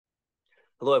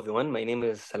Hello, everyone. My name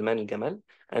is Salman Elgamal,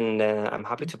 and I'm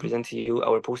happy to present to you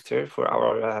our poster for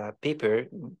our paper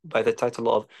by the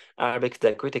title of Arabic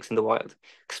Diacritics in the Wild,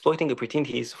 Exploiting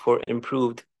Opportunities for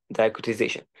Improved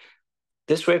Diacritization.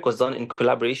 This work was done in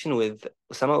collaboration with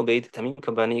Ossama Obeid, Tameem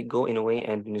Kabbani,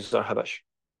 Inoue, and Nizar Habash.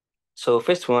 So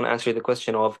first, we want to answer the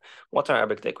question of what are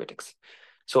Arabic diacritics?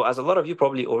 So as a lot of you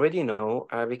probably already know,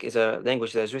 Arabic is a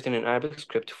language that is written in Arabic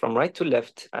script from right to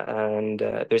left, and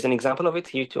there's an example of it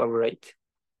here to our right.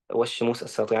 والشموس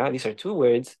الساطعة. These are two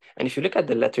words. And if you look at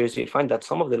the letters, you'll find that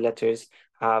some of the letters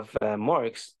have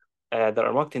marks that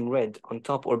are marked in red on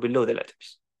top or below the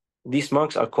letters. These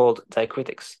marks are called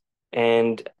diacritics.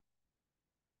 And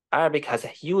Arabic has a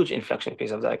huge inflection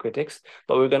phase of diacritics,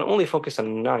 but we're going to only focus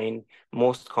on 9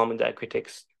 most common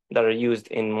diacritics that are used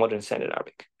in modern Standard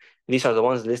Arabic. These are the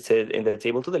ones listed in the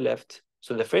table to the left.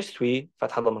 So the first 3,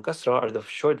 Fatha Dhamma Kasra, are the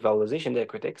short vowelization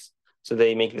diacritics. So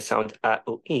they make the sound A,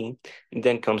 O, E. And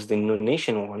then comes the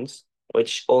nonation ones,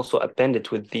 which also append it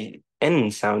with the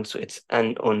N sound. So it's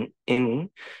an, on,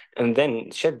 in. And then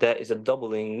Shadda is a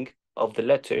doubling of the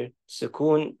letter.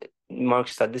 Sukun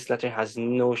marks that this letter has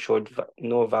no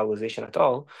vowelization at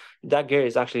all. Dagger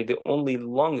is actually the only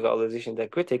long vowelization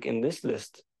diacritic in this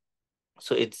list.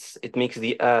 So it makes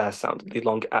the sound, the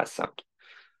long sound.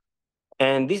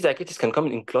 And these diacritics can come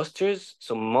in clusters,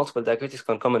 so multiple diacritics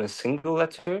can come in a single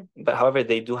letter, but however,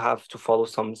 they do have to follow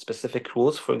some specific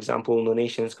rules. For example,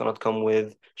 nonations cannot come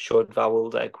with short vowel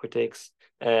diacritics.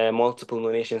 Multiple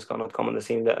nonations cannot come on the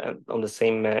same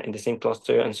in the same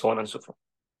cluster, and so on and so forth.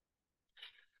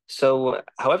 So,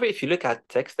 however, if you look at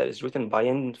text that is written by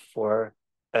and for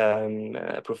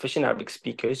proficient Arabic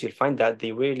speakers, you'll find that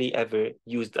they rarely ever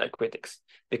use diacritics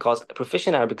because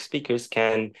proficient Arabic speakers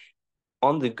can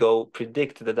on the go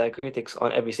predict the diacritics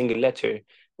on every single letter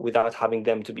without having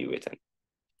them to be written.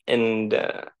 And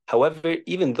however,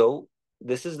 even though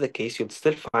this is the case, you'll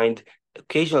still find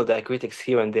occasional diacritics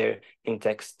here and there in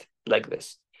text like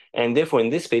this. And therefore, in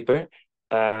this paper,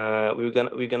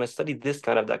 we're gonna study this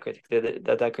kind of diacritic,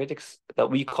 the diacritics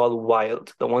that we call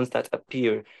wild, the ones that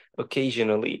appear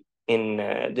occasionally in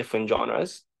different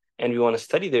genres. And we want to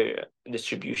study their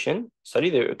distribution, study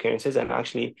their occurrences, and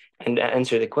actually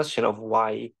answer the question of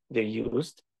why they're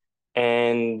used.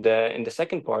 And in the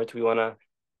second part, we want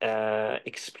to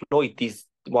exploit these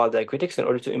wild diacritics in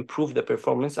order to improve the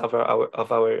performance of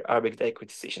our Arabic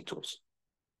diacritization tools.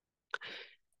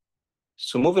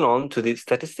 So moving on to the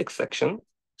statistics section.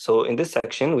 So in this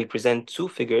section, we present 2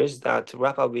 figures that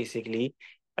wrap up basically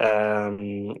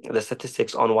the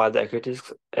statistics on wild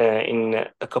diacritics in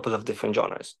a couple of different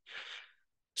genres.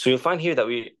 So you'll find here that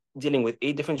we're dealing with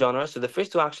 8 different genres. So the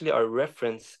first 2 actually are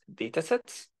reference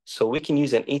datasets. So we can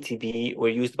use an ATB or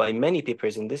used by many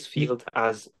papers in this field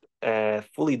as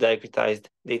fully diacritized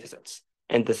datasets.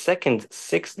 And the second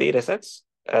 6 datasets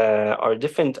are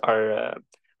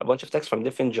a bunch of text from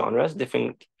different genres,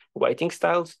 different writing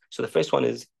styles. So the first one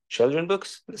is children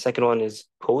books, the second one is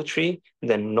poetry,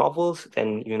 then novels,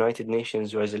 then United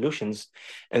Nations resolutions,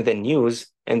 and then news,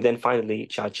 and then finally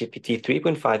ChatGPT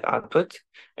 3.5 output.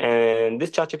 And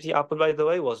this ChatGPT output, by the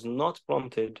way, was not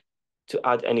prompted to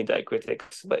add any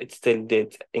diacritics, but it still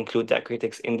did include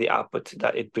diacritics in the output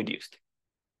that it produced.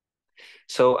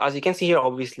 So as you can see here,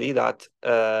 obviously, that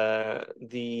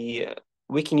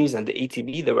we can use and the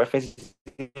ATB, the reference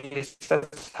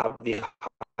sets have the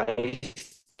highest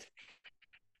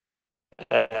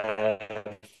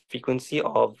frequency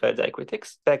of diacritics.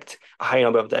 Expect a high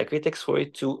number of diacritics for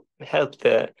it to help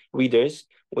the readers,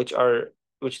 which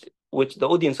the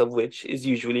audience of which is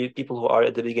usually people who are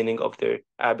at the beginning of their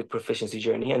Arabic proficiency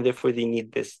journey, and therefore they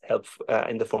need this help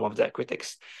in the form of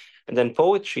diacritics. And then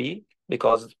poetry,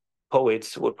 because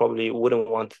poets wouldn't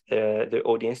want their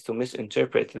audience to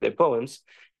misinterpret their poems.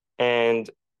 And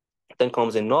then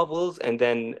comes in novels, and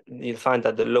then you'll find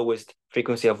that the lowest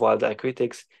frequency of wild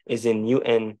diacritics is in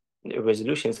UN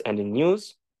resolutions and in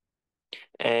news,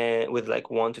 with like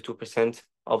 1 to 2%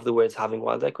 of the words having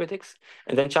wild diacritics.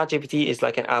 And then ChatGPT is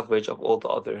like an average of all the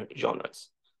other genres.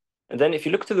 And then if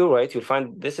you look to the right, you'll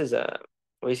find this is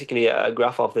basically a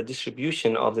graph of the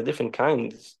distribution of the different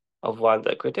kinds of wild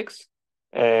diacritics.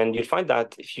 And you'll find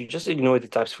that if you just ignore the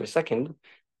types for a second,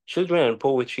 children and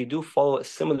poetry do follow a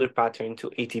similar pattern to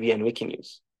ATB and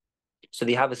Wikinews. So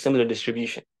they have a similar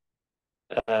distribution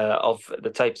of the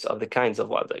types of the kinds of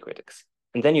wild diacritics.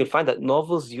 And then you'll find that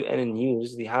novels, UN, and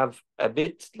news, they have a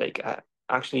bit like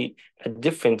actually a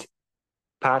different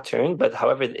pattern, but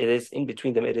however it is in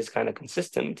between them, it is kind of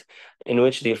consistent, in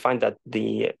which they'll find that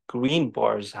the green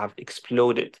bars have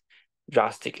exploded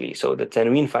drastically. So the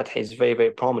tanween fatha is very,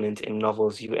 very prominent in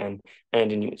novels, UN,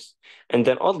 and in news. And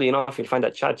then oddly enough, you'll find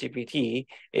that ChatGPT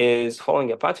is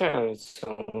following a pattern on its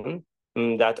own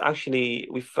that actually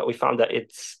we found that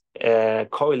it's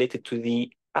correlated to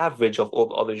the average of all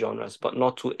the other genres, but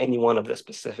not to any one of the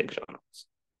specific genres.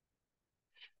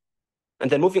 And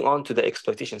then moving on to the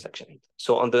exploitation section.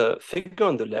 So on the figure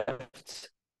on the left,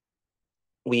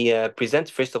 we present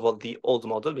first of all the old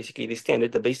model, basically the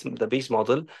standard, the base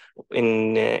model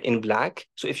in black.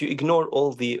 So if you ignore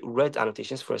all the red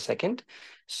annotations for a second,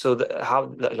 so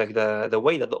the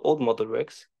way that the old model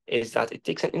works is that it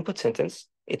takes an input sentence,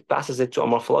 it passes it to a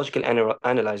morphological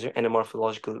analyzer and a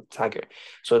morphological tagger.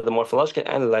 So the morphological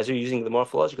analyzer, using the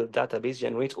morphological database,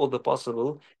 generates all the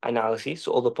possible analyses,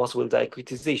 so all the possible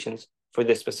diacritizations for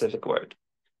this specific word.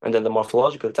 And then the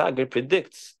morphological tagger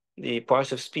predicts the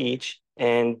parts of speech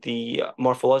and the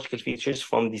morphological features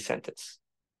from the sentence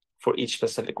for each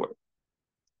specific word.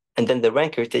 And then the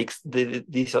ranker takes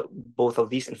both of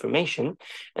these information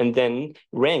and then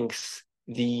ranks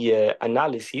the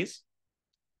analyses,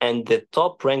 and the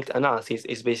top ranked analysis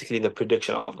is basically the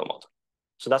prediction of the model.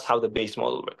 So that's how the base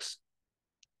model works.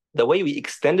 The way we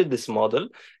extended this model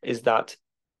is that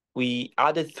we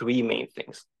added three main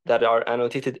things that are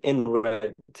annotated in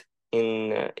red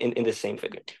in the same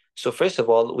figure. So first of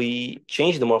all, we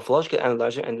changed the morphological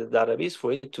analyzer and the database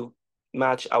for it to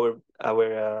match our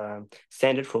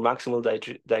standard for maximal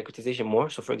diacritization more.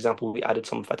 So for example, we added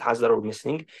some fathahs that are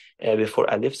missing before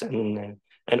alifs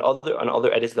and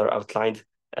other edits that are outlined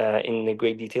in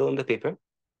great detail in the paper.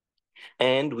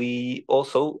 And we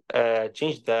also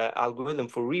changed the algorithm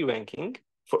for re-ranking,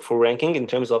 for ranking, in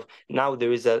terms of now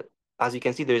there is as you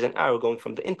can see, there is an arrow going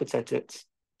from the input sentence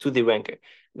to the ranker.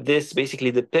 This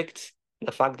basically depicts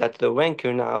the fact that the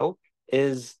ranker now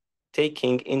is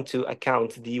taking into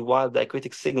account the wild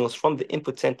diacritic signals from the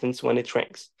input sentence when it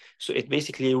ranks. So it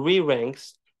basically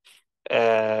re-ranks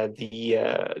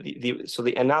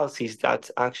the analyses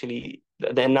that actually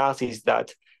the analyses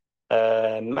that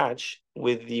match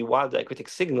with the wild diacritic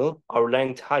signal are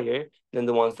ranked higher than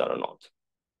the ones that are not.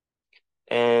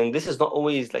 And this is not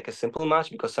always like a simple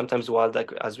match, because sometimes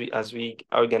as we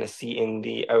are going to see in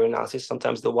the error analysis,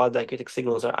 sometimes the wild diacritic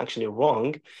signals are actually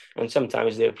wrong, and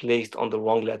sometimes they're placed on the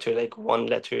wrong letter, like one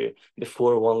letter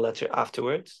before, one letter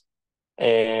afterwards.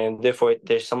 And therefore,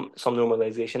 there's some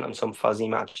normalization and some fuzzy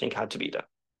matching had to be done.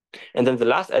 And then the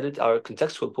last edit are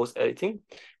contextual post-editing,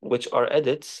 which are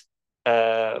edits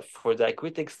for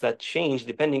diacritics that change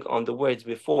depending on the words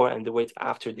before and the words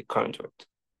after the current word.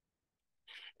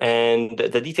 And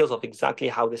the details of exactly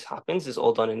how this happens is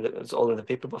all in the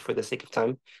paper, but for the sake of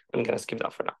time, I'm gonna skip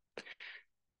that for now.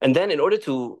 And then in order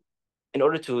to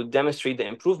demonstrate the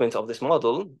improvement of this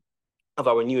model, of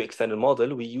our new extended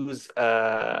model, we use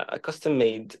a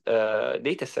custom-made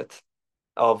data set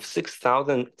of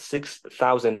 6,000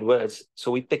 words. So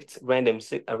we picked a random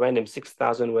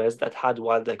 6,000 words that had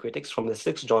wild diacritics from the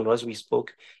 6 genres we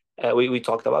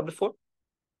talked about before.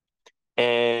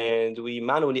 And we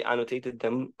manually annotated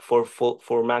them for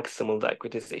maximal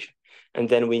diacritization. And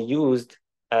then we used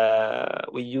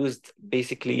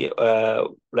basically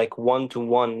like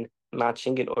one-to-one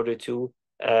matching in order to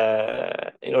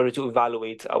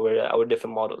evaluate our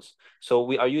different models. So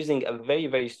we are using a very,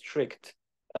 very strict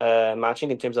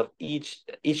matching in terms of each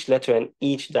letter and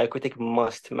each diacritic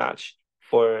must match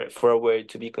for a word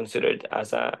to be considered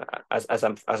as a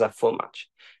full match.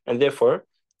 And therefore,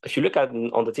 if you look at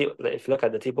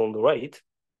the table on the right,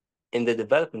 in the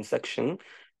development section,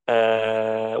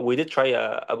 we did try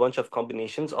a bunch of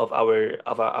combinations of our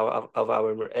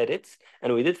edits,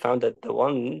 and we did found that the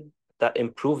one that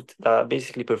improved, that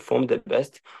basically performed the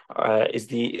best, is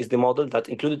the model that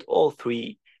included all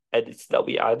 3 edits that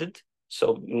we added.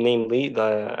 So namely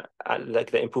the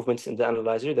improvements in the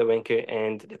analyzer, the ranker,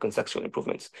 and the contextual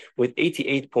improvements, with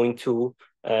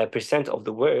 88.2% of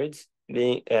the words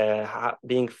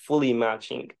being fully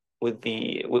matching with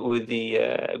the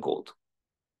gold.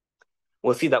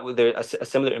 We'll see that a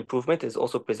similar improvement is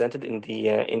also presented in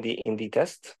the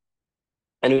test.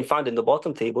 And we found in the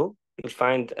bottom table, you'll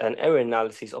find an error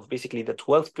analysis of basically the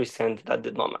 12% that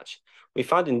did not match. We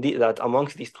found indeed that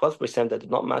amongst these 12% that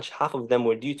did not match, half of them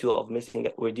were due to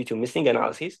missing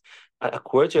analyses. A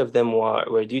quarter of them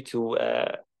were due to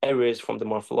errors from the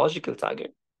morphological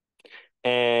tagger.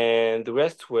 And the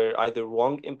rest were either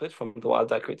wrong input from the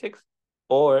wild diacritics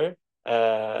or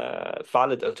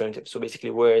valid alternatives. So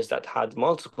basically words that had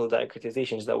multiple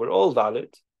diacritizations that were all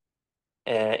valid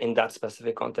in that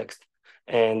specific context.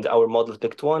 And our model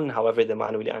picked one, however, the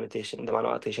manual annotation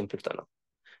picked another.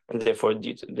 And therefore a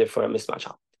mismatch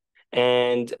happened.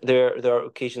 And there are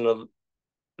occasional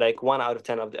like 1 out of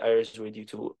 10 of the errors were due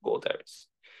to bold errors.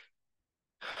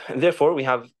 And therefore, we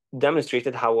have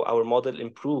demonstrated how our model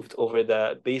improved over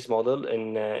the base model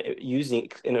in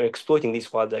exploiting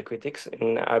these wild diacritics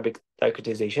in Arabic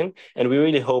diacritization. And we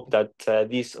really hope that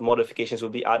these modifications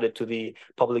will be added to the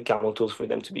public camel tools for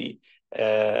them to be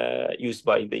used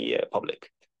by the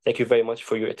public. Thank you very much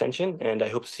for your attention, and I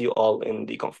hope to see you all in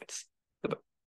the conference.